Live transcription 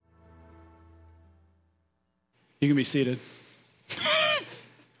You can be seated.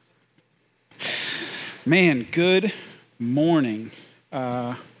 Man, good morning.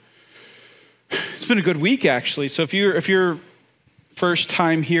 It's been a good week, actually. So if you're first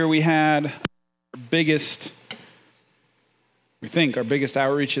time here, we had our biggest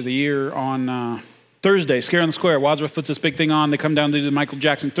outreach of the year on Thursday, Scare on the Square. Wadsworth puts this big thing on. They come down to do the Michael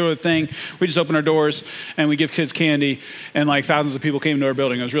Jackson Thriller thing. We just open our doors and we give kids candy, and like thousands of people came to our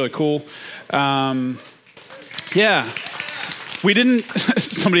building. It was really cool. Yeah. We didn't,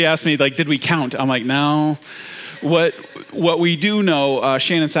 somebody asked me, like, did we count? I'm like, no. What we do know,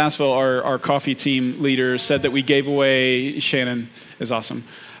 Shannon Sassville, our coffee team leader, said that we gave away, Shannon is awesome,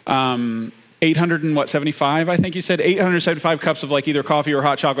 875, I think you said, 875 cups of like either coffee or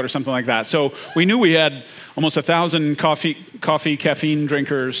hot chocolate or something like that. So we knew we had almost 1,000 coffee caffeine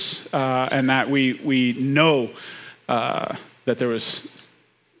drinkers, and that we know that there was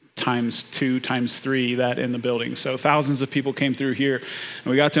times 2, times 3 that in the building. So thousands of people came through here, and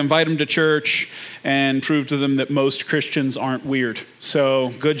we got to invite them to church and prove to them that most Christians aren't weird. So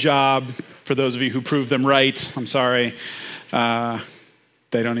good job for those of you who proved them right. I'm sorry.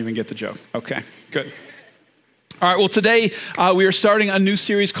 They don't even get the joke. Okay, good. All right, well, today we are starting a new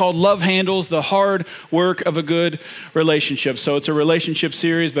series called Love Handles, the Hard Work of a Good Relationship. So it's a relationship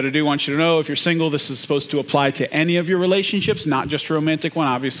series, but I do want you to know if you're single, this is supposed to apply to any of your relationships, not just a romantic one.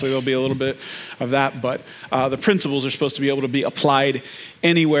 Obviously, there'll be a little bit of that, but the principles are supposed to be able to be applied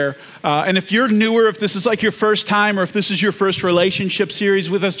anywhere. And if you're newer, if this is like your first time, or if this is your first relationship series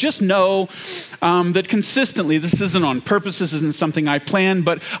with us, just know that consistently, this isn't on purpose, this isn't something I planned,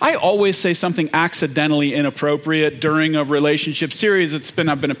 but I always say something accidentally inappropriate during a relationship series.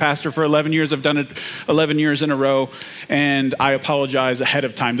 I've been a pastor for 11 years. I've done it 11 years in a row, and I apologize ahead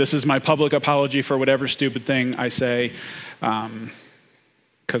of time. This is my public apology for whatever stupid thing I say,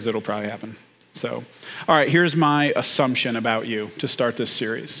 because it'll probably happen. So, all right, here's my assumption about you to start this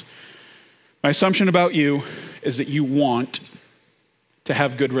series. My assumption about you is that you want to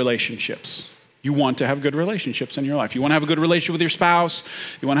have good relationships. You want to have good relationships in your life. You want to have a good relationship with your spouse.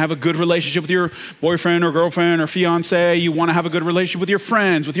 You want to have a good relationship with your boyfriend or girlfriend or fiance. You want to have a good relationship with your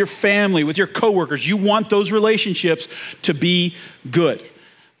friends, with your family, with your coworkers. You want those relationships to be good.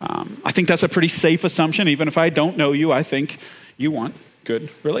 I think that's a pretty safe assumption. Even if I don't know you, I think you want good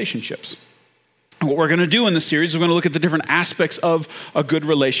relationships. What we're going to do in this series is we're going to look at the different aspects of a good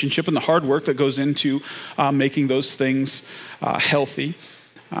relationship and the hard work that goes into making those things healthy.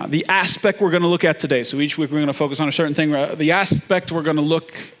 The aspect we're going to look at today, so each week we're going to focus on a certain thing. The aspect we're going to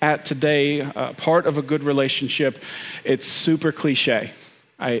look at today, part of a good relationship, it's super cliche.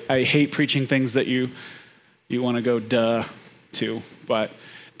 I hate preaching things that you want to go duh to, but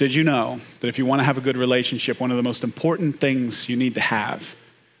did you know that if you want to have a good relationship, one of the most important things you need to have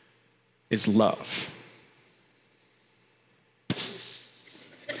is love?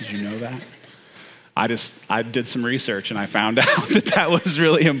 Did you know that? I did some research and I found out that was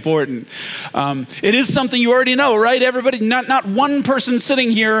really important. It is something you already know, right? Everybody, not one person sitting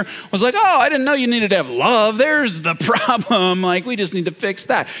here was like, oh, I didn't know you needed to have love. There's the problem. Like, we just need to fix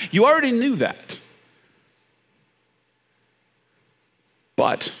that. You already knew that.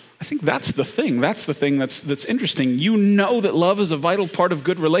 But I think that's the thing. That's the thing that's interesting. You know that love is a vital part of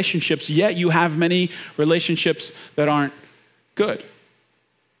good relationships, yet you have many relationships that aren't good.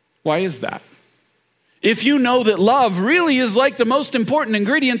 Why is that? If you know that love really is like the most important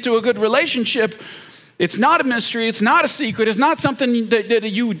ingredient to a good relationship, it's not a mystery, it's not a secret, it's not something that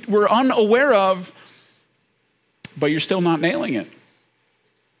you were unaware of, but you're still not nailing it.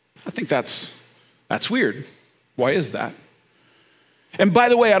 I think that's weird. Why is that? And by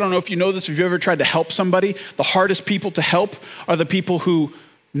the way, I don't know if you know this, if you've ever tried to help somebody, the hardest people to help are the people who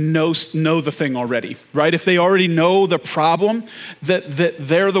know the thing already, right? If they already know the problem, that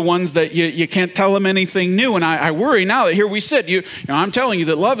they're the ones that you can't tell them anything new. And I worry now that here we sit, I'm telling you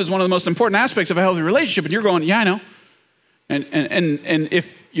that love is one of the most important aspects of a healthy relationship, and you're going, yeah, I know. And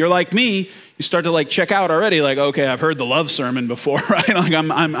if you're like me, you start to like check out already, like, okay, I've heard the love sermon before, right? Like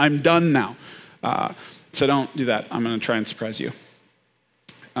I'm done now. So don't do that. I'm going to try and surprise you.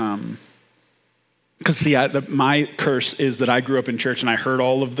 Because see, my curse is that I grew up in church and I heard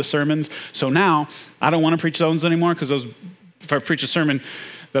all of the sermons. So now I don't want to preach those anymore, because if I preach a sermon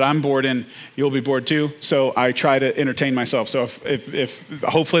that I'm bored in, you'll be bored too. So I try to entertain myself. So if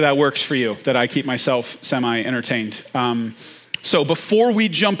hopefully that works for you, that I keep myself semi-entertained. So before we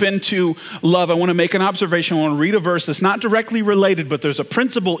jump into love, I want to make an observation. I want to read a verse that's not directly related, but there's a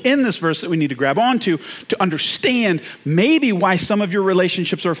principle in this verse that we need to grab onto to understand maybe why some of your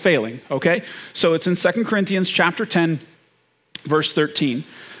relationships are failing, okay? So it's in 2 Corinthians chapter 10, verse 13.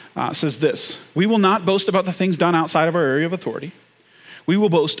 says this: we will not boast about the things done outside of our area of authority. We will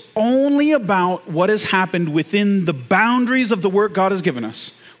boast only about what has happened within the boundaries of the work God has given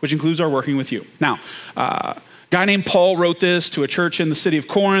us, which includes our working with you. Now, a guy named Paul wrote this to a church in the city of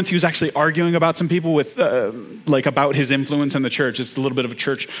Corinth. He was actually arguing about some people with, about his influence in the church. It's a little bit of a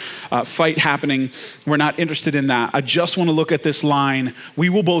church fight happening. We're not interested in that. I just want to look at this line: we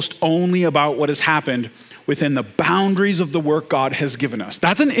will boast only about what has happened within the boundaries of the work God has given us.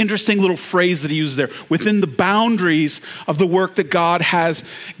 That's an interesting little phrase that he uses there. Within the boundaries of the work that God has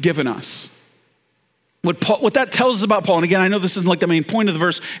given us. What that tells us about Paul, and again, I know this isn't like the main point of the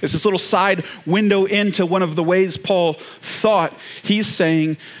verse, it's this little side window into one of the ways Paul thought. He's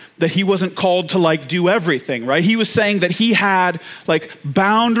saying that he wasn't called to do everything, right? He was saying that he had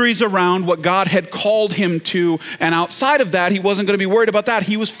boundaries around what God had called him to, and outside of that, he wasn't going to be worried about that.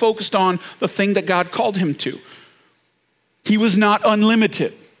 He was focused on the thing that God called him to. He was not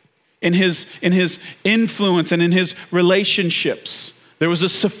unlimited in his influence and in his relationships. There was a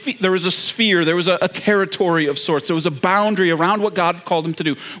sphere, there was a territory of sorts. There was a boundary around what God called him to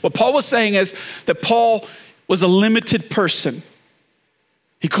do. What Paul was saying is that Paul was a limited person.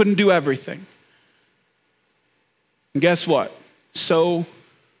 He couldn't do everything. And guess what? So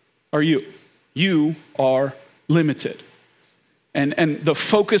are you. You are limited. And the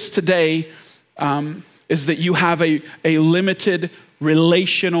focus today is that you have a limited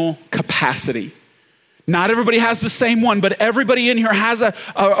relational capacity. Not everybody has the same one, but everybody in here has a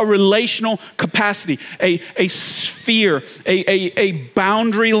relational capacity, a sphere, a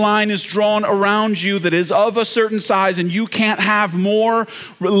boundary line is drawn around you that is of a certain size, and you can't have more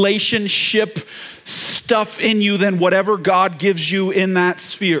relationship stuff in you than whatever God gives you in that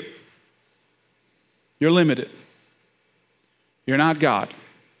sphere. You're limited. You're not God.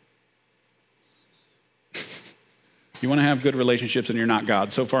 You want to have good relationships and you're not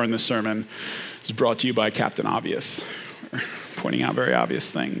God. So far in this sermon, it's brought to you by Captain Obvious, pointing out very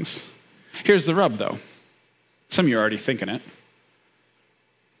obvious things. Here's the rub, though. Some of you are already thinking it.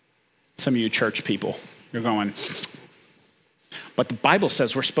 Some of you church people, you're going, but the Bible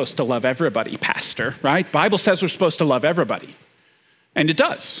says we're supposed to love everybody, Pastor, right? Bible says we're supposed to love everybody. And it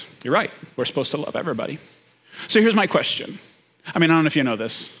does. You're right. We're supposed to love everybody. So here's my question. I don't know if you know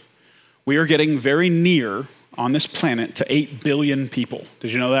this. We are getting very near on this planet to 8 billion people.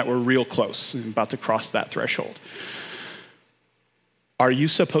 Did you know that? We're real close, about to cross that threshold. Are you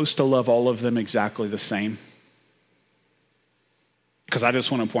supposed to love all of them exactly the same? Because I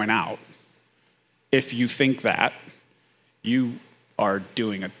just want to point out, if you think that, you are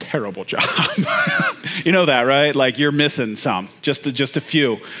doing a terrible job. You know that, right? You're missing some, just a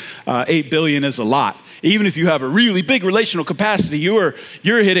few. 8 billion is a lot. Even if you have a really big relational capacity, you're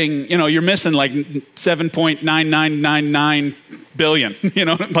hitting, you're missing 7.9999 billion.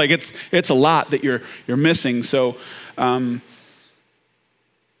 It's a lot that you're missing. So,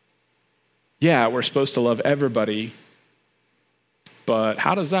 we're supposed to love everybody, but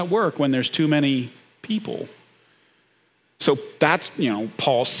how does that work when there's too many people? So that's,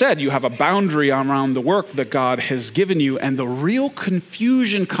 Paul said you have a boundary around the work that God has given you, and the real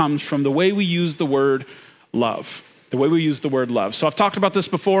confusion comes from the way we use the word love. The way we use the word love. So I've talked about this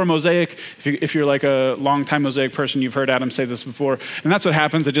before, Mosaic. If you're a longtime Mosaic person, you've heard Adam say this before. And that's what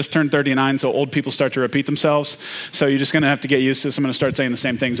happens. I just turned 39, so old people start to repeat themselves. So you're just going to have to get used to this. I'm going to start saying the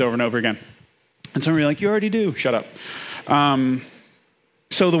same things over and over again. And some of you are like, you already do. Shut up.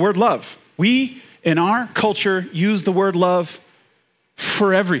 So the word love. We, in our culture, use the word love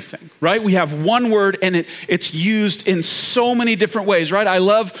for everything, right? We have one word and it's used in so many different ways, right? I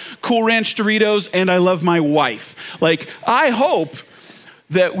love Cool Ranch Doritos and I love my wife. I hope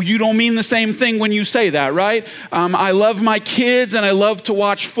that you don't mean the same thing when you say that, right? I love my kids and I love to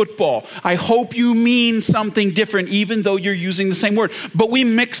watch football. I hope you mean something different even though you're using the same word. But we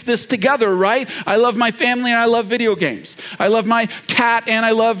mix this together, right? I love my family and I love video games. I love my cat and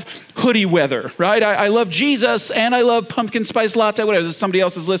I love hoodie weather, right? I love Jesus and I love pumpkin spice latte, whatever. This is somebody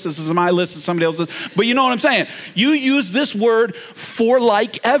else's list. This is my list. This is somebody else's. But you know what I'm saying? You use this word for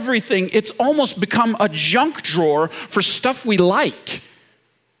everything. It's almost become a junk drawer for stuff we like.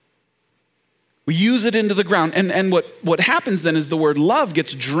 We use it into the ground. And what happens then is the word love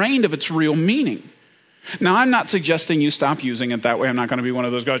gets drained of its real meaning. Now, I'm not suggesting you stop using it that way. I'm not going to be one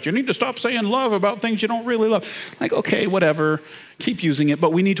of those guys, you need to stop saying love about things you don't really love. Okay, whatever, keep using it.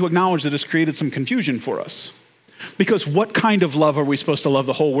 But we need to acknowledge that it's created some confusion for us. Because what kind of love are we supposed to love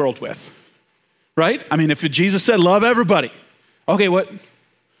the whole world with? Right? If Jesus said love everybody, okay, what? Is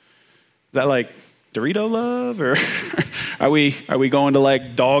that Dorito love, or are we going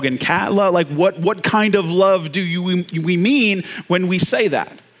to dog and cat love? What kind of love do we mean when we say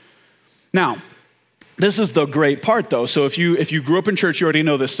that? Now, this is the great part, though. So if you grew up in church, you already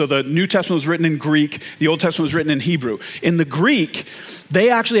know this. So the New Testament was written in Greek. The Old Testament was written in Hebrew. In the Greek, they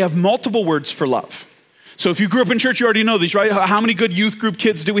actually have multiple words for love. So if you grew up in church, you already know these, right? How many good youth group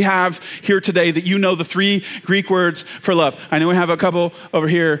kids do we have here today that you know the 3 Greek words for love? I know we have a couple over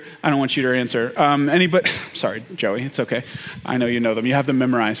here. I don't want you to answer. Anybody? Sorry, Joey, it's okay. I know you know them. You have them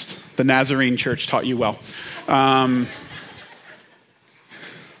memorized. The Nazarene church taught you well. Well,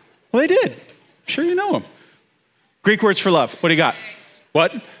 they did. Sure you know them. Greek words for love. What do you got?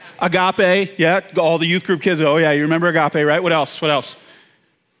 What? Agape. Yeah, all the youth group kids. Oh, yeah, you remember agape, right? What else?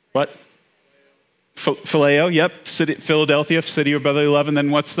 What? Phileo, yep. City, Philadelphia, city of brotherly love. And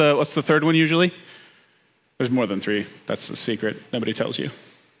then what's the third one usually? There's more than 3. That's the secret. Nobody tells you.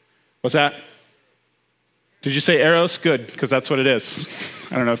 What's that? Did you say eros? Good, because that's what it is.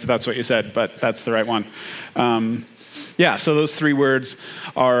 I don't know if that's what you said, but that's the right one. Yeah, so those 3 words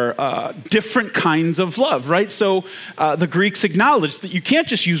are different kinds of love, right? So the Greeks acknowledged that you can't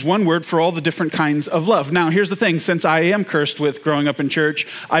just use one word for all the different kinds of love. Now, here's the thing. Since I am cursed with growing up in church,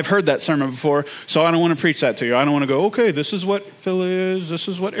 I've heard that sermon before, so I don't want to preach that to you. I don't want to go, okay, this is what philia is, this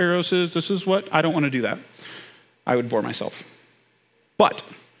is what eros is, this is what... I don't want to do that. I would bore myself. But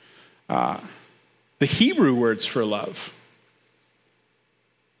the Hebrew words for love...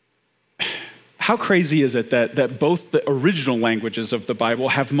 How crazy is it that both the original languages of the Bible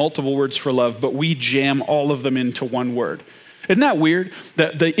have multiple words for love, but we jam all of them into one word? Isn't that weird?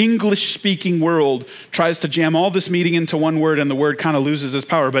 That the English-speaking world tries to jam all this meaning into one word and the word kind of loses its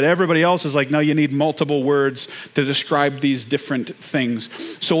power, but everybody else is like, no, you need multiple words to describe these different things.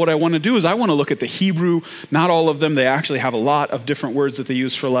 So what I want to do is I want to look at the Hebrew, not all of them. They actually have a lot of different words that they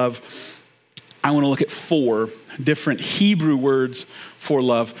use for love. I want to look at 4 different Hebrew words for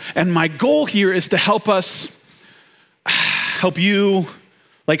love. And my goal here is to help you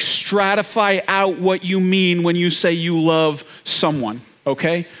like stratify out what you mean when you say you love someone,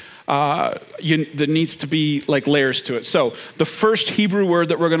 okay? There needs to be like layers to it. So the first Hebrew word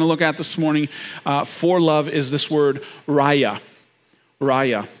that we're going to look at this morning for love is this word raya.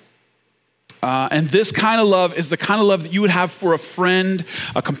 Raya. And this kind of love is the kind of love that you would have for a friend,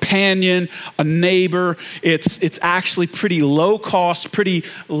 a companion, a neighbor. It's actually pretty low cost, pretty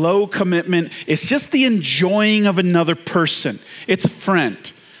low commitment. It's just the enjoying of another person. It's a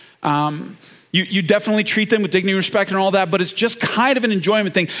friend. You definitely treat them with dignity and respect and all that, but it's just kind of an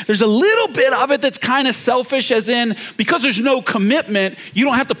enjoyment thing. There's a little bit of it that's kind of selfish, as in, because there's no commitment, you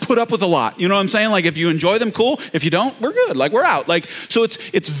don't have to put up with a lot. You know what I'm saying? Like, if you enjoy them, cool. If you don't, we're good. Like, we're out. Like, so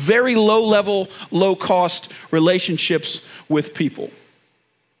it's very low level, low cost relationships with people.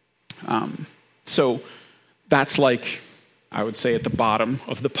 So that's like, I would say at the bottom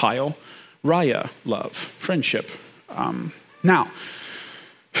of the pile, raya, love, friendship. Now,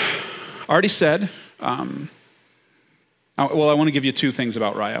 I already said, I want to give you 2 things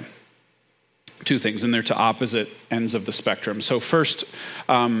about raya. 2 things, and they're to opposite ends of the spectrum. So first,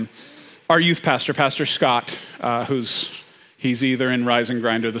 our youth pastor, Pastor Scott, he's either in Rise and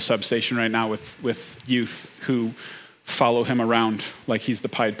Grind or the Substation right now with youth who follow him around like he's the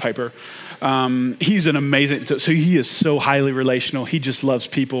Pied Piper. He's an amazing, so he is so highly relational. He just loves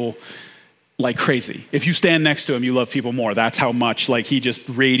people like crazy. If you stand next to him, you love people more. That's how much like he just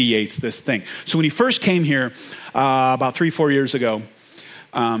radiates this thing. So when he first came here about 3-4 years ago,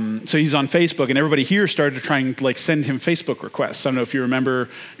 so he's on Facebook, and everybody here started to try and like send him Facebook requests. I don't know if you remember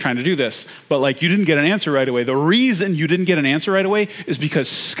trying to do this, but like you didn't get an answer right away. The reason you didn't get an answer right away is because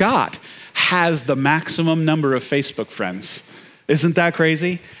Scott has the maximum number of Facebook friends. Isn't that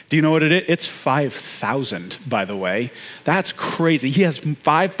crazy? Do you know what it is? It's 5,000, by the way. That's crazy. He has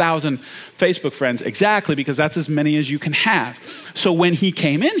 5,000 Facebook friends, exactly, because that's as many as you can have. So when he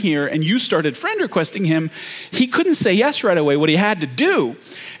came in here and you started friend requesting him, he couldn't say yes right away. What he had to do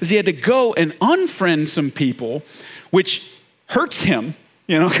is he had to go and unfriend some people, which hurts him,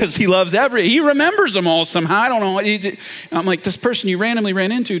 you know, because he he remembers them all somehow. I don't know. I'm like, this person you randomly ran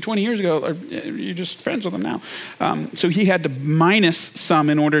into 20 years ago, or you're just friends with them now. So he had to minus some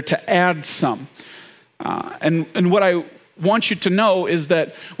in order to add some. And what I want you to know is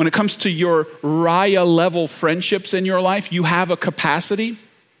that when it comes to your raya level friendships in your life, you have a capacity.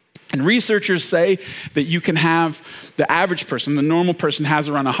 And researchers say that you can have the average person, the normal person has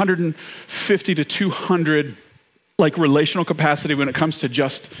around 150 to 200 like relational capacity when it comes to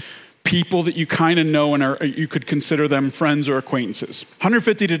just people that you kind of know and you could consider them friends or acquaintances.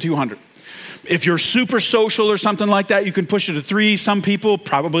 150 to 200. If you're super social or something like that, you can push it to 3. Some people,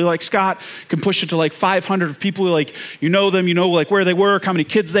 probably like Scott, can push it to like 500 of people, like you know them, you know like where they work, how many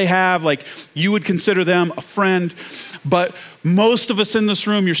kids they have, like you would consider them a friend. But most of us in this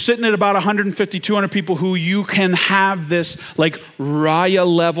room, you're sitting at about 150, 200 people who you can have this like Raya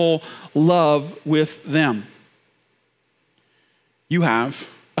level love with them. You have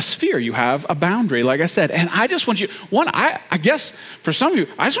a sphere, you have a boundary, like I said. And I just want you, I guess for some of you,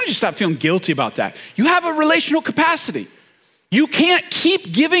 I just want you to stop feeling guilty about that. You have a relational capacity. You can't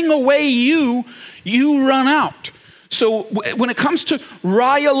keep giving away you run out. So when it comes to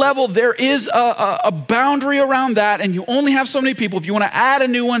Raya level, there is a boundary around that, and you only have so many people. If you want to add a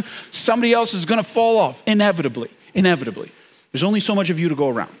new one, somebody else is going to fall off, inevitably. There's only so much of you to go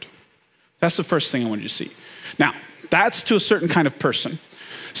around. That's the first thing I wanted you to see. Now, that's to a certain kind of person.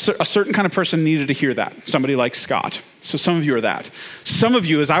 So a certain kind of person needed to hear that. Somebody like Scott. So some of you are that. Some of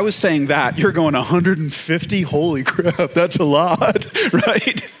you, as I was saying that, you're going 150? Holy crap, that's a lot,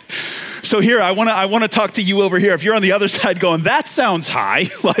 right? So here, I want to talk to you over here. If you're on the other side going, that sounds high,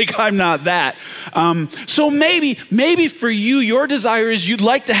 like I'm not that. So maybe for you, your desire is you'd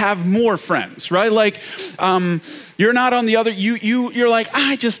like to have more friends, right? Like you're not on the other, you're like,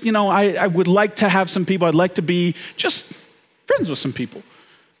 I would like to have some people. I'd like to be just friends with some people.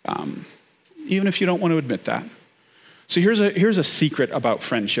 Even if you don't want to admit that. So here's a secret about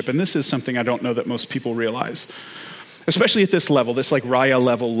friendship, and this is something I don't know that most people realize, especially at this level, this like Raya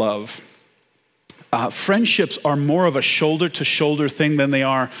level love. Friendships are more of a shoulder-to-shoulder thing than they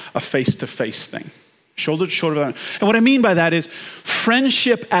are a face-to-face thing. Shoulder-to-shoulder. And what I mean by that is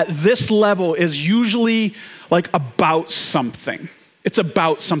friendship at this level is usually like about something. It's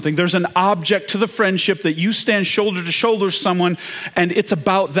about something. There's an object to the friendship that you stand shoulder to shoulder with someone, and it's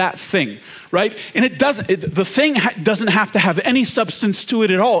about that thing, right? And the thing doesn't have to have any substance to it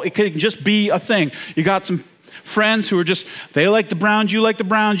at all. It could just be a thing. You got some friends who are just, they like the Browns, you like the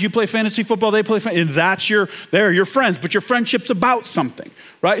Browns, you play fantasy football, they play fantasy, and that's they're your friends, but your friendship's about something,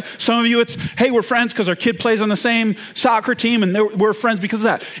 right? Some of you it's, hey, we're friends because our kid plays on the same soccer team and we're friends because of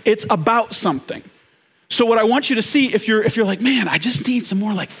that. It's about something. So what I want you to see, if you're like, man, I just need some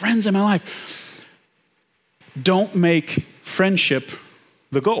more like friends in my life, don't make friendship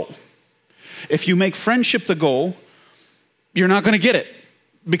the goal. If you make friendship the goal, you're not going to get it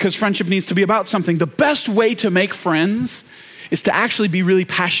because friendship needs to be about something. The best way to make friends is to actually be really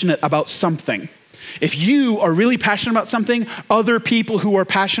passionate about something. If you are really passionate about something, other people who are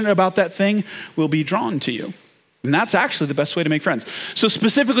passionate about that thing will be drawn to you. And that's actually the best way to make friends. So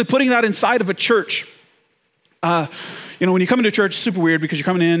specifically putting that inside of a church, when you come into church, it's super weird because you're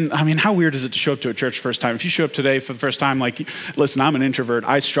coming in. I mean, how weird is it to show up to a church first time? If you show up today for the first time, like, listen, I'm an introvert.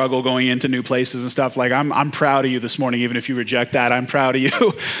 I struggle going into new places and stuff. Like, I'm proud of you this morning, even if you reject that. I'm proud of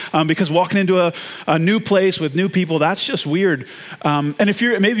you because walking into a new place with new people, that's just weird. And if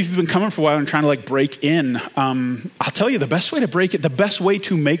you've been coming for a while and trying to like break in, I'll tell you the best way to break it, the best way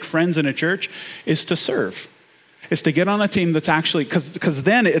to make friends in a church is to serve. Is to get on a team that's actually, because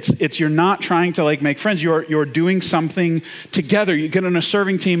then it's you're not trying to like make friends, you're doing something together. You get on a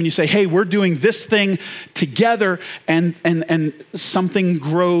serving team and you say, hey, we're doing this thing together, and something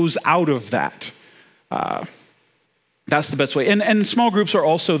grows out of that. That's the best way. And small groups are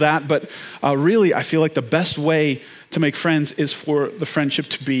also that, but really I feel like the best way to make friends is for the friendship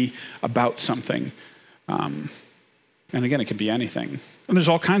to be about something. And again, it can be anything. And there's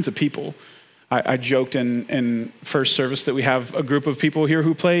all kinds of people. I joked in first service that we have a group of people here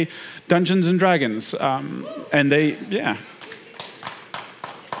who play Dungeons and Dragons. And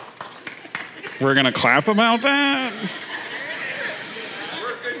we're going to clap about that?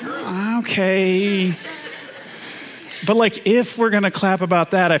 Okay. But like, if we're going to clap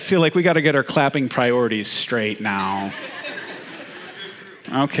about that, I feel like we got to get our clapping priorities straight now.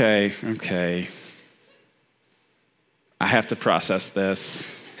 Okay. I have to process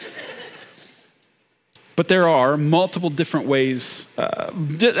this. But there are multiple different ways.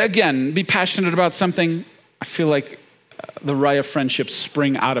 Again, be passionate about something. I feel like the Raya friendships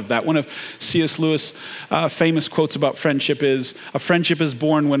spring out of that. One of C.S. Lewis' famous quotes about friendship is, a friendship is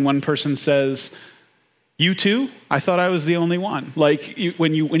born when one person says, you too? I thought I was the only one. Like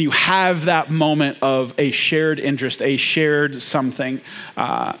when you have that moment of a shared interest, a shared something,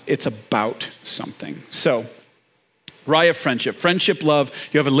 it's about something. So, Raya friendship, love.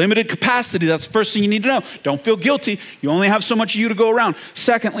 You have a limited capacity. That's the first thing you need to know. Don't feel guilty. You only have so much of you to go around.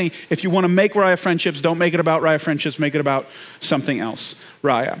 Secondly, if you want to make Raya friendships, don't make it about Raya friendships. Make it about something else.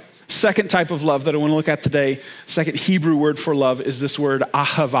 Raya. Second type of love that I want to look at today, second Hebrew word for love is this word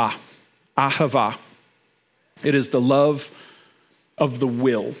ahava. Ahava. It is the love of the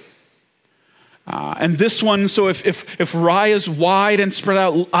will. And this one, so if Raya is wide and spread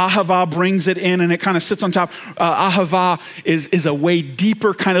out, Ahava brings it in and it kind of sits on top. Ahava is a way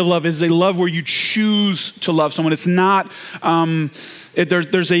deeper kind of love, is a love where you choose to love someone. It's not,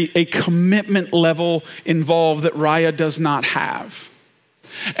 there's a commitment level involved that Raya does not have.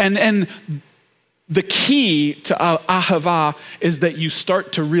 And the key to Ahava is that you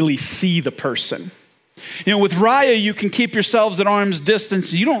start to really see the person. You know, with Raya, you can keep yourselves at arm's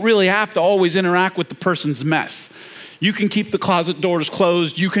distance. You don't really have to always interact with the person's mess. You can keep the closet doors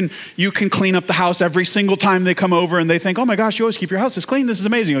closed. You can clean up the house every single time they come over and they think, oh my gosh, you always keep your house this clean. This is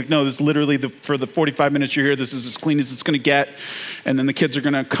amazing. Like, no, this is literally for the 45 minutes you're here, this is as clean as it's going to get. And then the kids are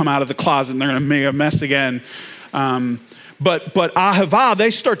going to come out of the closet and they're going to make a mess again. But Ahava, they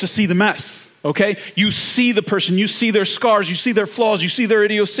start to see the mess. Okay? You see the person, you see their scars, you see their flaws, you see their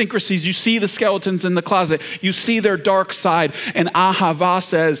idiosyncrasies, you see the skeletons in the closet, you see their dark side. And Ahava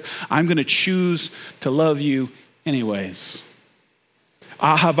says, I'm going to choose to love you anyways.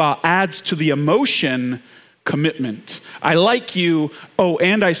 Ahava adds to the emotion commitment. I like you, oh,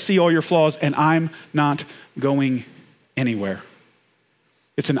 and I see all your flaws, and I'm not going anywhere.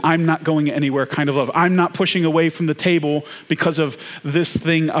 It's an I'm not going anywhere kind of love. I'm not pushing away from the table because of this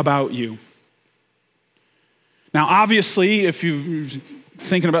thing about you. Now, obviously, if you're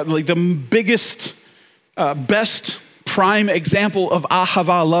thinking about like the biggest, best prime example of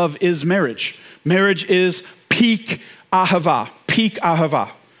Ahava love is marriage. Marriage is peak Ahava, peak Ahava.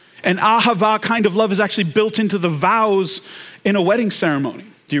 And Ahava kind of love is actually built into the vows in a wedding ceremony.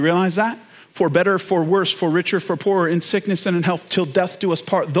 Do you realize that? For better, for worse, for richer, for poorer, in sickness and in health, till death do us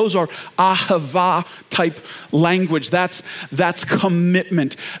part. Those are Ahava type language. That's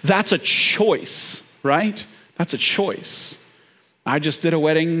commitment. That's a choice, right? That's a choice. I just did a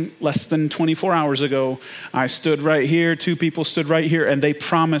wedding less than 24 hours ago. I stood right here, two people stood right here, and they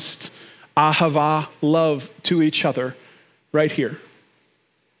promised Ahava love to each other right here.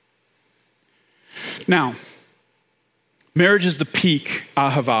 Now, marriage is the peak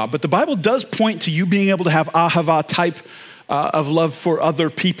Ahava, but the Bible does point to you being able to have Ahava type of love for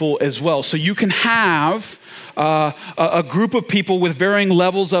other people as well. So you can have a group of people with varying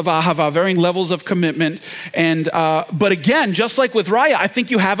levels of Ahava, varying levels of commitment. And but again, just like with Raya, I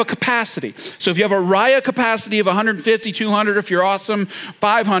think you have a capacity. So if you have a Raya capacity of 150, 200, if you're awesome,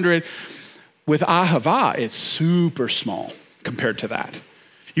 500, with Ahava, it's super small compared to that.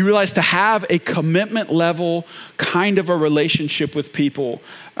 You realize to have a commitment level kind of a relationship with people,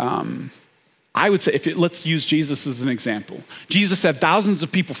 I would say, let's use Jesus as an example. Jesus had thousands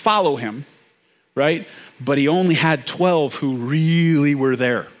of people follow him, right? But he only had 12 who really were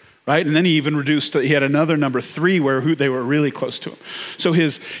there, right? And then he even he had another number 3 who they were really close to him. So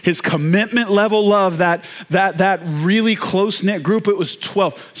his commitment level love, that really close-knit group, it was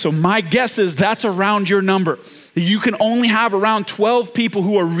 12. So my guess is that's around your number. You can only have around 12 people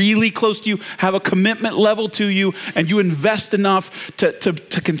who are really close to you, have a commitment level to you, and you invest enough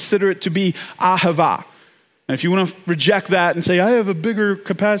to consider it to be Ahava. And if you want to reject that and say, I have a bigger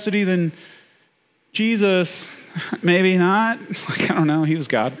capacity than Jesus, maybe not. Like, I don't know, he was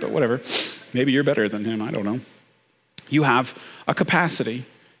God, but whatever. Maybe you're better than him, I don't know. You have a capacity.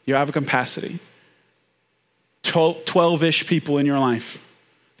 You have a capacity. 12-ish people in your life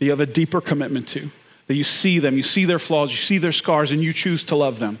that you have a deeper commitment to. That you see them, you see their flaws, you see their scars, and you choose to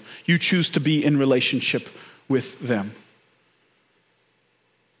love them. You choose to be in relationship with them.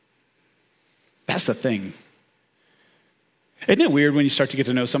 That's the thing. Isn't it weird when you start to get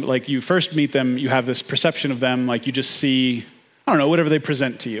to know somebody, like you first meet them, you have this perception of them, like you just see, I don't know, whatever they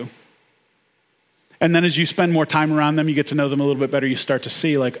present to you. And then as you spend more time around them, you get to know them a little bit better, you start to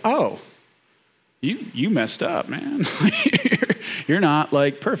see like, oh, you messed up, man. You're not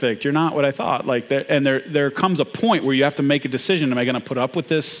like perfect. You're not what I thought. Like there comes a point where you have to make a decision. Am I going to put up with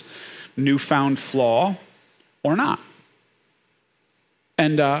this newfound flaw or not?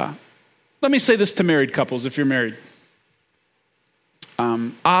 And let me say this to married couples, if you're married.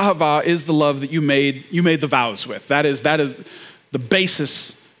 Ahava is the love that you made the vows with. That is the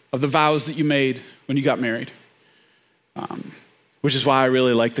basis of the vows that you made when you got married. Which is why I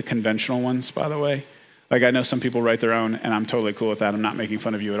really like the conventional ones, by the way. Like I know some people write their own, and I'm totally cool with that. I'm not making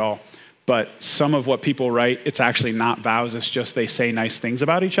fun of you at all. But some of what people write, it's actually not vows. It's just they say nice things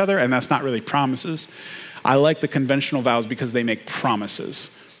about each other, and that's not really promises. I like the conventional vows because they make promises.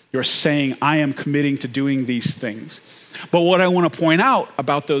 You're saying, I am committing to doing these things. But what I want to point out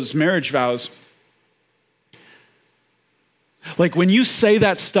about those marriage vows, like when you say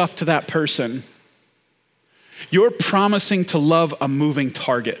that stuff to that person, You're promising to love a moving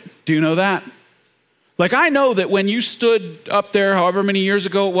target. Do you know that? Like, I know that when you stood up there, however many years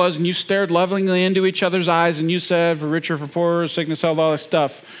ago it was, and you stared lovingly into each other's eyes and you said, for richer, for poorer, sickness, health, all that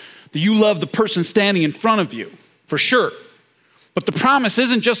stuff, that you love the person standing in front of you, for sure. But the promise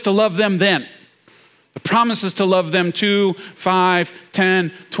isn't just to love them then. The promise is to love them 2, 5,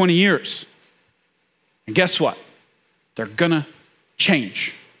 10, 20 years. And guess what? They're gonna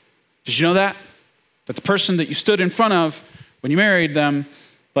change. Did you know that? That the person that you stood in front of when you married them,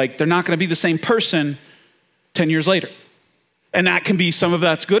 like, they're not gonna be the same person 10 years later. And that can be, some of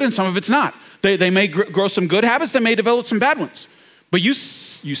that's good and some of it's not. They may grow some good habits, they may develop some bad ones. But you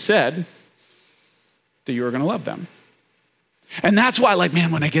said that you were gonna love them. And that's why, like,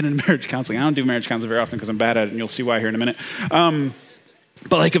 man, when I get into marriage counseling, I don't do marriage counseling very often because I'm bad at it, and you'll see why here in a minute.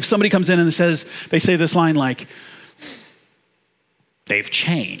 But like, if somebody comes in and they say this line like, they've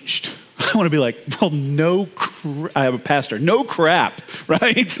changed, I want to be like, well, I am a pastor, no crap,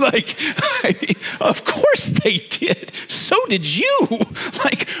 right? Like, I mean, of course they did. So did you.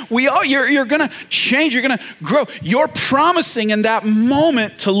 Like, you're going to change, you're going to grow. You're promising in that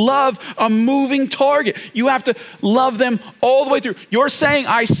moment to love a moving target. You have to love them all the way through. You're saying,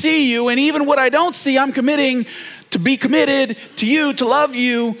 I see you, and even what I don't see, I'm committing to be committed to you, to love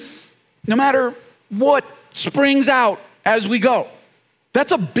you, no matter what springs out as we go.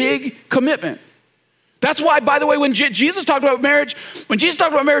 That's a big commitment. That's why, by the way, when Jesus talked about marriage,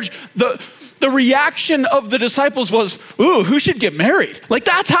 the reaction of the disciples was, ooh, who should get married? Like,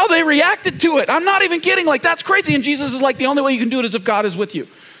 that's how they reacted to it. I'm not even kidding. Like, that's crazy. And Jesus is like, the only way you can do it is if God is with you.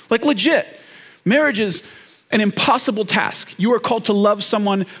 Like, legit. Marriage is an impossible task. You are called to love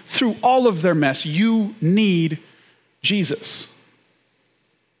someone through all of their mess. You need Jesus.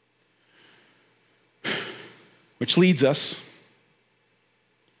 Which leads us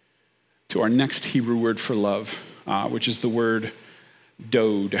to our next Hebrew word for love, which is the word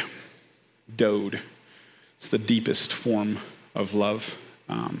dode. Dode. It's the deepest form of love.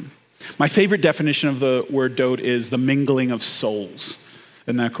 My favorite definition of the word dode is the mingling of souls.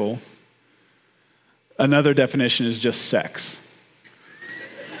 Isn't that cool? Another definition is just sex.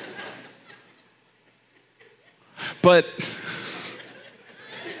 But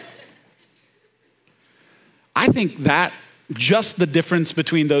I think that just the difference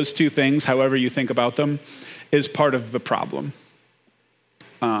between those two things, however you think about them, is part of the problem.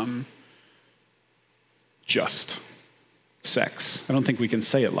 Just sex. I don't think we can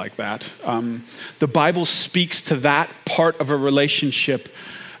say it like that. The Bible speaks to that part of a relationship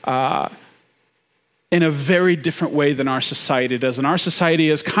in a very different way than our society does. And our society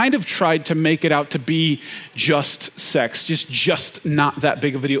has kind of tried to make it out to be just sex, just not that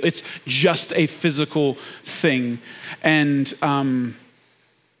big of a deal. It's just a physical thing. And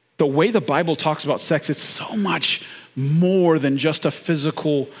the way the Bible talks about sex, it's so much more than just a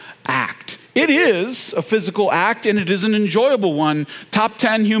physical act. It is a physical act, and it is an enjoyable one. Top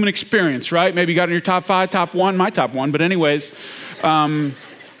 10 human experience, right? Maybe you got in your top 5, top 1, my top 1. But anyways,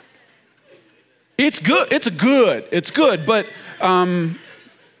 it's good. It's good. But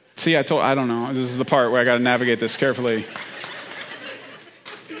see, I don't know. This is the part where I got to navigate this carefully.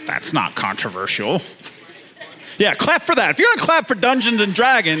 That's not controversial. Yeah, clap for that. If you're going to clap for Dungeons and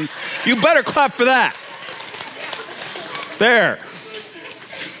Dragons, you better clap for that. There.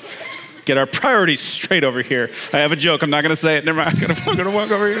 Get our priorities straight over here. I have a joke. I'm not going to say it. Never mind. I'm going to walk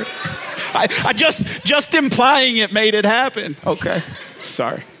over here. I just implying it made it happen. Okay.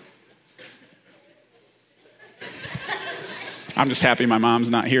 Sorry. I'm just happy my mom's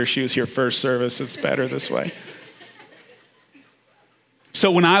not here. She was here first service. It's better this way.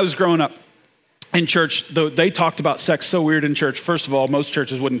 So when I was growing up in church, they talked about sex so weird in church. First of all, most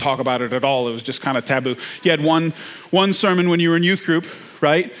churches wouldn't talk about it at all. It was just kind of taboo. You had one sermon when you were in youth group,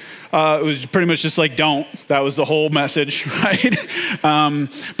 right? It was pretty much just like, don't. That was the whole message, right?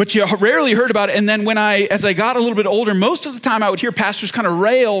 But you rarely heard about it. And then as I got a little bit older, most of the time I would hear pastors kind of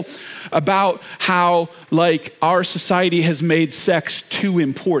rail about how, like, our society has made sex too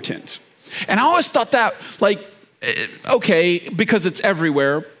important. And I always thought that, like, okay, because it's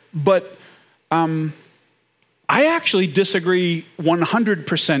everywhere. But I actually disagree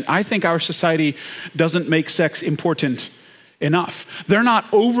 100%. I think our society doesn't make sex important enough. They're not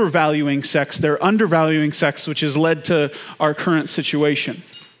overvaluing sex, they're undervaluing sex, which has led to our current situation.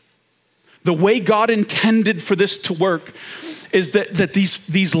 The way God intended for this to work is that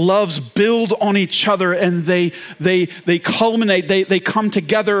these loves build on each other, and they culminate, they come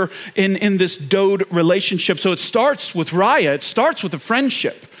together in this dode relationship. So it starts with Raya, it starts with a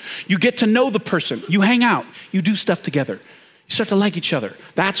friendship. You get to know the person, you hang out, you do stuff together. You start to like each other.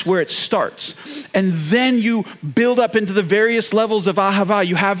 That's where it starts. And then you build up into the various levels of ahava.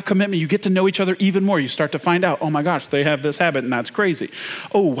 You have commitment. You get to know each other even more. You start to find out, oh my gosh, they have this habit and that's crazy.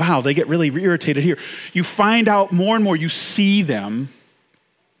 Oh wow, they get really irritated here. You find out more and more. You see them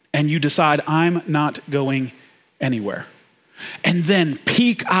and you decide, I'm not going anywhere. And then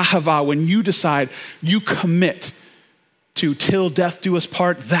peak ahava, when you decide, you commit to till death do us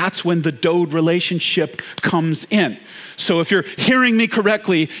part, that's when the dode relationship comes in. So if you're hearing me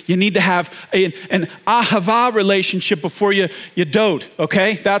correctly, you need to have an ahava relationship before you dode,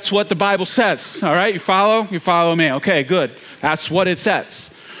 okay? That's what the Bible says, all right? You follow? You follow me. Okay, good. That's what it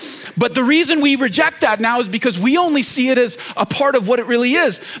says. But the reason we reject that now is because we only see it as a part of what it really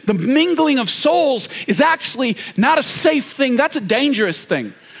is. The mingling of souls is actually not a safe thing. That's a dangerous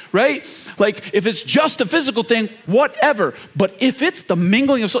thing, right? Like if it's just a physical thing, whatever. But if it's the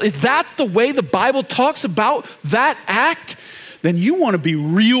mingling of souls, is that the way the Bible talks about that act? Then you want to be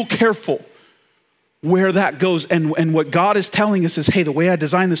real careful where that goes. And what God is telling us is, hey, the way I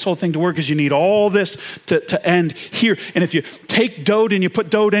designed this whole thing to work is you need all this to end here. And if you take dode and you put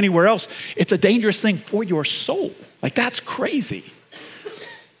dode anywhere else, it's a dangerous thing for your soul. Like that's crazy.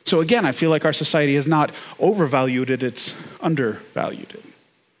 So again, I feel like our society has not overvalued it, it's undervalued it.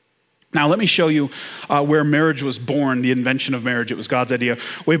 Now, let me show you where marriage was born, the invention of marriage. It was God's idea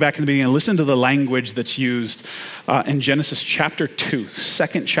way back in the beginning. Listen to the language that's used in Genesis chapter 2,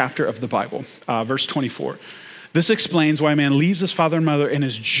 second chapter of the Bible, verse 24. This explains why a man leaves his father and mother and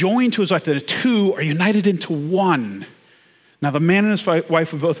is joined to his wife. The two are united into one. Now, the man and his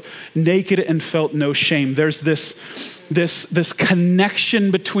wife were both naked and felt no shame. There's this connection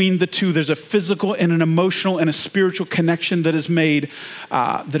between the two. There's a physical and an emotional and a spiritual connection that is made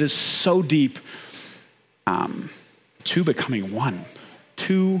that is so deep. Two becoming one.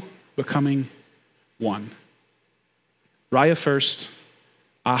 Two becoming one. Raya first,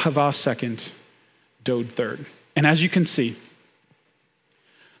 ahava second, dode third. And as you can see,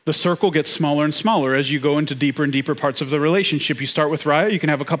 the circle gets smaller and smaller as you go into deeper and deeper parts of the relationship. You start with Raya, you can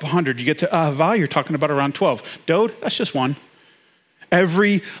have a couple hundred. You get to ahava, you're talking about around 12. Dode, that's just one.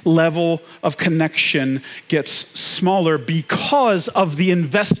 Every level of connection gets smaller because of the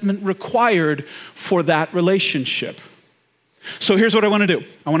investment required for that relationship. So here's what I want to do.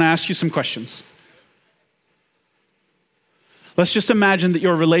 I want to ask you some questions. Let's just imagine that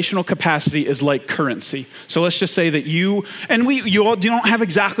your relational capacity is like currency. So let's just say that you all don't have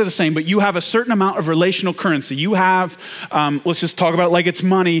exactly the same, but you have a certain amount of relational currency. You have, let's just talk about it like it's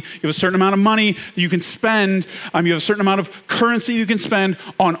money. You have a certain amount of money that you can spend. You have a certain amount of currency you can spend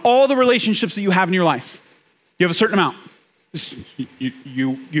on all the relationships that you have in your life. You have a certain amount.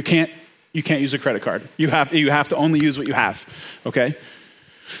 You can't use a credit card. You have to only use what you have, okay?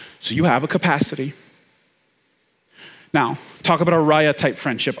 So you have a capacity. Now, talk about a Raya type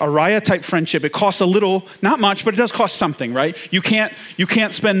friendship. A Raya type friendship, it costs a little, not much, but it does cost something, right? You can't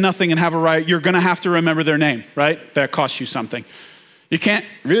spend nothing and have a Raya. You're going to have to remember their name, right? That costs you something. You can't,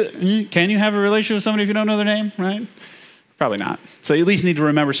 really, can you have a relationship with somebody if you don't know their name, right? Probably not. So you at least need to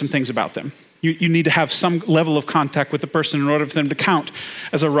remember some things about them. You need to have some level of contact with the person in order for them to count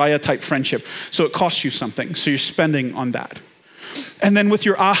as a Raya type friendship. So it costs you something. So you're spending on that. And then with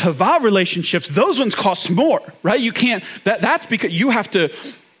your ahava relationships, those ones cost more, right? You can't, that's because you have to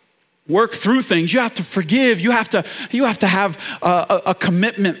work through things. You have to forgive. You have to have a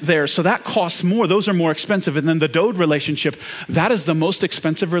commitment there. So that costs more. Those are more expensive. And then the dode relationship, that is the most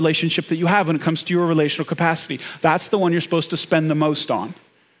expensive relationship that you have when it comes to your relational capacity. That's the one you're supposed to spend the most on.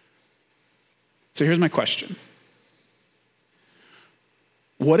 So here's my question.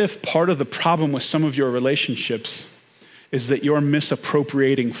 What if part of the problem with some of your relationships is that you're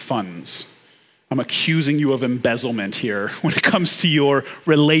misappropriating funds? I'm accusing you of embezzlement here when it comes to your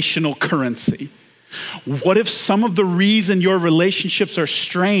relational currency. What if some of the reason your relationships are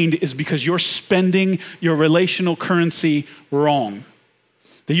strained is because you're spending your relational currency wrong?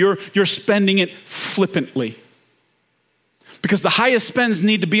 That you're spending it flippantly? Because the highest spends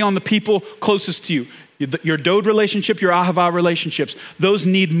need to be on the people closest to you. Your dode relationship, your ahava relationships, those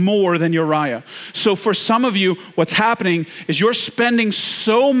need more than your raya. So for some of you, what's happening is you're spending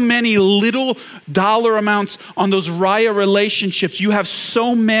so many little dollar amounts on those raya relationships. You have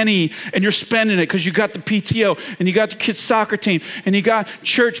so many and you're spending it because you got the PTO and you got the kids soccer team and you got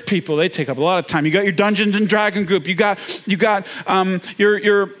church people. They take up a lot of time. You got your Dungeons and Dragon group. You got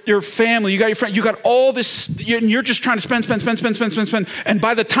your family. You got your friend. You got all this and you're just trying to spend. And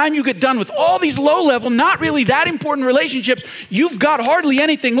by the time you get done with all these low level, not really that important relationships, you've got hardly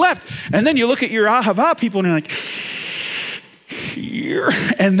anything left. And then you look at your ahava people and you're like, here.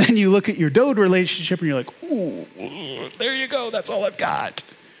 And then you look at your dode relationship and you're like, ooh, there you go. That's all I've got.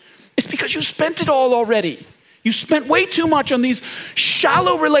 It's because you spent it all already. You spent way too much on these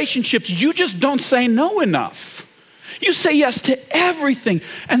shallow relationships. You just don't say no enough. You say yes to everything.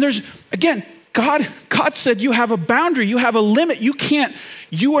 And there's, again, God said you have a boundary, you have a limit.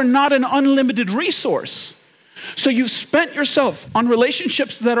 You are not an unlimited resource. So you've spent yourself on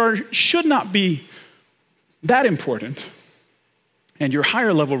relationships that should not be that important. And your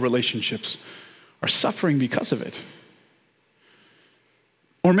higher level relationships are suffering because of it.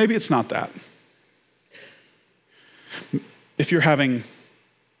 Or maybe it's not that. If you're having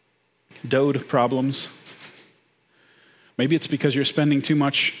dode problems, maybe it's because you're spending too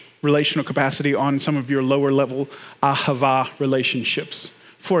much relational capacity on some of your lower level ahava relationships.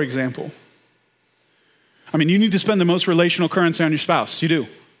 For example, you need to spend the most relational currency on your spouse. You do.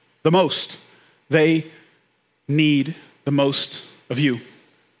 The most. They need the most of you.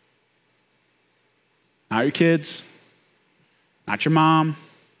 Not your kids, not your mom,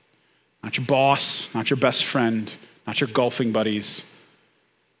 not your boss, not your best friend, not your golfing buddies.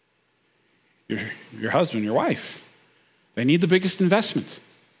 Your husband, your wife. They need the biggest investment.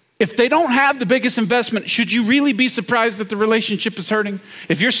 If they don't have the biggest investment, should you really be surprised that the relationship is hurting?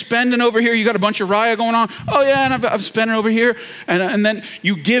 If you're spending over here, you got a bunch of raya going on. Oh yeah, and I'm spending over here. And then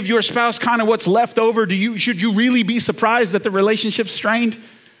you give your spouse kind of what's left over. Should you really be surprised that the relationship's strained?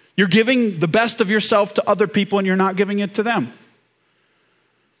 You're giving the best of yourself to other people and you're not giving it to them.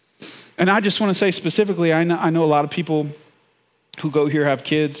 And I just want to say specifically, I know a lot of people who go here have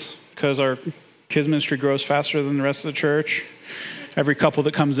kids because our kids ministry grows faster than the rest of the church. Every couple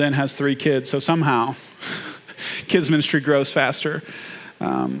that comes in has 3 kids. So somehow, kids ministry grows faster.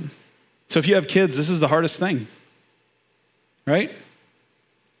 So if you have kids, this is the hardest thing, right?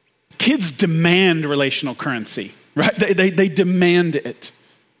 Kids demand relational currency, right? They demand it.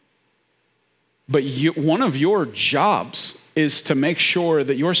 But one of your jobs is to make sure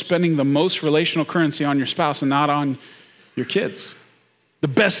that you're spending the most relational currency on your spouse and not on your kids. The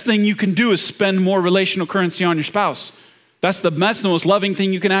best thing you can do is spend more relational currency on your spouse. That's the most loving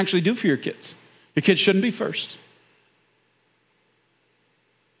thing you can actually do for your kids. Your kids shouldn't be first.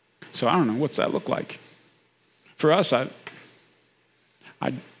 So I don't know, what's that look like? For us, I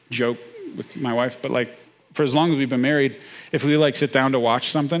joke with my wife, but for as long as we've been married, if we sit down to watch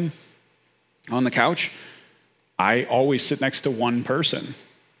something on the couch, I always sit next to one person,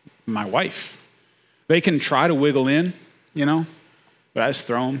 my wife. They can try to wiggle in, but I just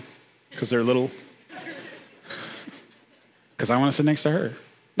throw them because they're little. Because I want to sit next to her.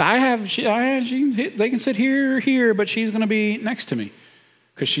 They can sit here, but she's going to be next to me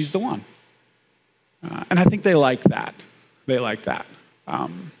because she's the one. And I think they like that. They like that.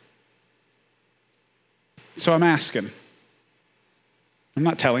 So I'm asking. I'm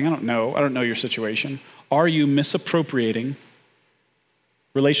not telling. I don't know your situation. Are you misappropriating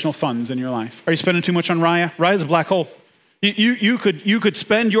relational funds in your life? Are you spending too much on Raya? Raya is a black hole. You could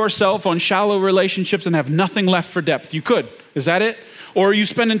spend yourself on shallow relationships and have nothing left for depth. You could. Is that it? Or are you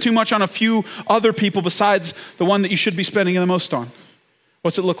spending too much on a few other people besides the one that you should be spending the most on?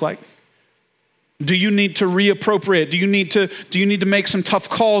 What's it look like? Do you need to reappropriate? Do you need to make some tough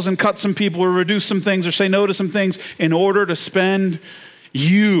calls and cut some people or reduce some things or say no to some things in order to spend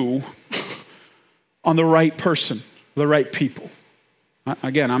you on the right person, the right people?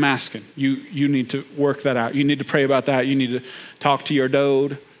 Again, I'm asking. You need to work that out. You need to pray about that. You need to talk to your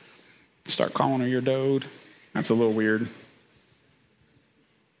dode. Start calling her your dode. That's a little weird.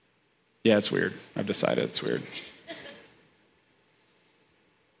 Yeah, it's weird. I've decided it's weird.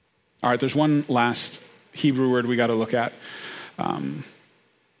 All right, there's one last Hebrew word we got to look at.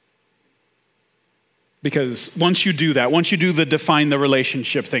 Because once you do that, once you do the define the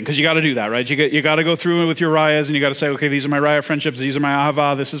relationship thing, because you got to do that, right? You got to go through it with your rayas and you got to say, okay, these are my raya friendships, these are my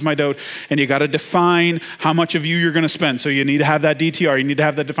ahava, this is my dode, and you got to define how much of you you're going to spend. So you need to have that DTR, you need to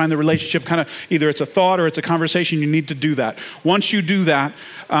have that define the relationship, kind of either it's a thought or it's a conversation, you need to do that. Once you do that,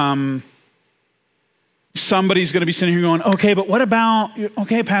 somebody's going to be sitting here going, okay, but what about,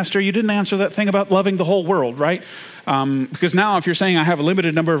 okay, pastor, you didn't answer that thing about loving the whole world, right? Because now if you're saying I have a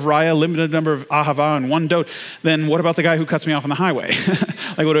limited number of raya, limited number of ahava, and one dode, then what about the guy who cuts me off on the highway?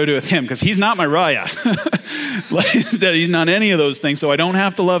 What do I do with him? Because he's not my raya. He's not any of those things, so I don't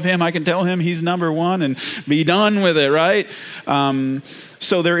have to love him. I can tell him he's number one and be done with it, right?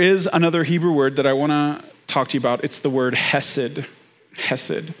 So there is another Hebrew word that I want to talk to you about. It's the word hesed.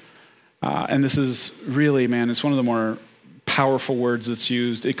 Hesed. And this is really, it's one of the more powerful words that's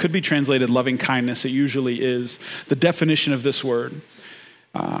used. It could be translated loving kindness. It usually is. The definition of this word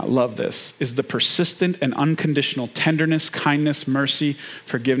love this, is the persistent and unconditional tenderness, kindness, mercy,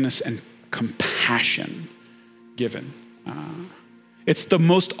 forgiveness, and compassion given. It's the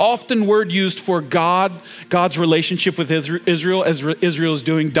most often word used for God's relationship with Israel, as Israel is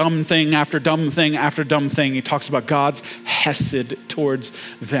doing dumb thing after dumb thing after dumb thing. He talks about God's hesed towards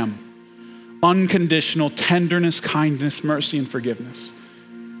them. Unconditional tenderness, kindness, mercy, and forgiveness.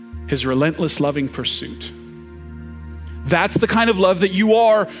 His relentless loving pursuit. That's the kind of love that you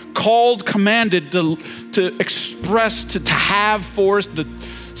are called, commanded to express, to have for the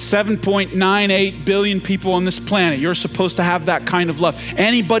 7.98 billion people on this planet. You're supposed to have that kind of love.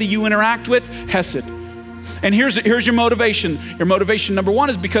 Anybody you interact with, hesed. And here's your motivation. Your motivation number one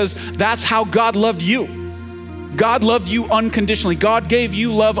is because that's how God loved you. God loved you unconditionally. God gave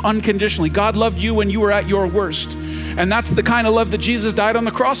you love unconditionally. God loved you when you were at your worst. And that's the kind of love that Jesus died on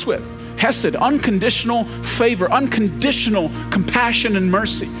the cross with. Hesed, unconditional favor, unconditional compassion and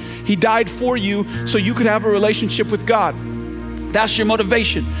mercy. He died for you so you could have a relationship with God. That's your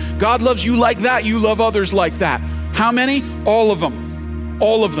motivation. God loves you like that. You love others like that. How many? All of them.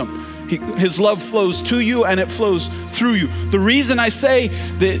 All of them. His love flows to you and it flows through you. The reason I say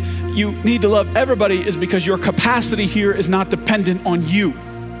that you need to love everybody is because your capacity here is not dependent on you.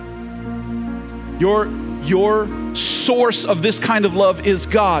 Your source of this kind of love is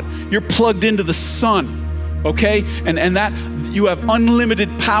God. You're plugged into the Son, okay? And that you have unlimited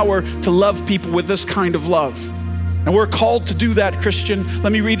power to love people with this kind of love. And we're called to do that, Christian.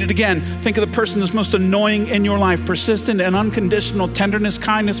 Let me read it again. Think of the person that's most annoying in your life. Persistent and unconditional tenderness,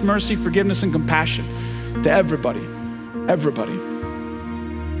 kindness, mercy, forgiveness, and compassion to everybody. Everybody.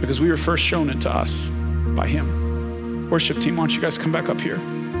 Because we were first shown it to us by Him. Worship team, why don't you guys come back up here?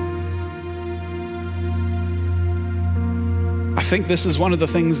 I think this is one of the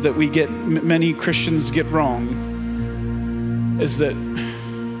things that many Christians get wrong, is that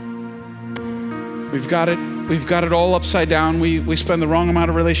we've got it all upside down. We spend the wrong amount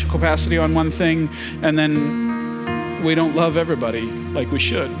of relational capacity on one thing, and then we don't love everybody like we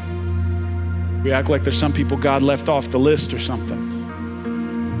should. We act like there's some people God left off the list or something.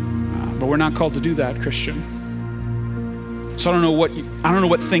 But we're not called to do that, Christian. So I don't know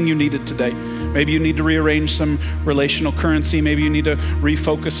what thing you needed today. Maybe you need to rearrange some relational currency. Maybe you need to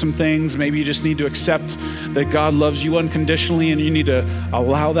refocus some things. Maybe you just need to accept that God loves you unconditionally and you need to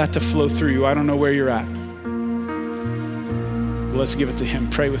allow that to flow through you. I don't know where you're at. Let's give it to Him.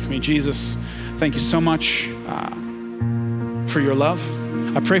 Pray with me. Jesus, thank you so much for your love.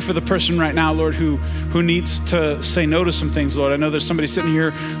 I pray for the person right now, Lord, who needs to say no to some things, Lord. I know there's somebody sitting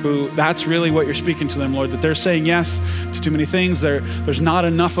here who that's really what you're speaking to them, Lord, that they're saying yes to too many things. There's not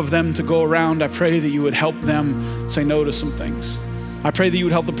enough of them to go around. I pray that you would help them say no to some things. I pray that you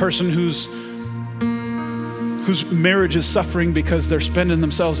would help the person whose marriage is suffering because they're spending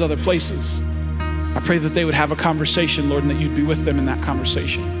themselves other places. I pray that they would have a conversation, Lord, and that you'd be with them in that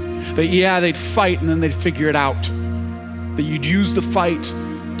conversation. That, they'd fight and then they'd figure it out. That you'd use the fight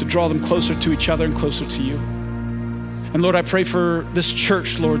to draw them closer to each other and closer to you. And Lord, I pray for this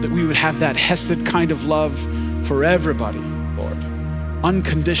church, Lord, that we would have that hesed kind of love for everybody, Lord.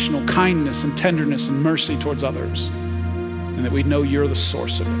 Unconditional kindness and tenderness and mercy towards others. And that we'd know you're the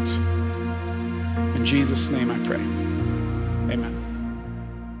source of it. In Jesus' name I pray. Amen.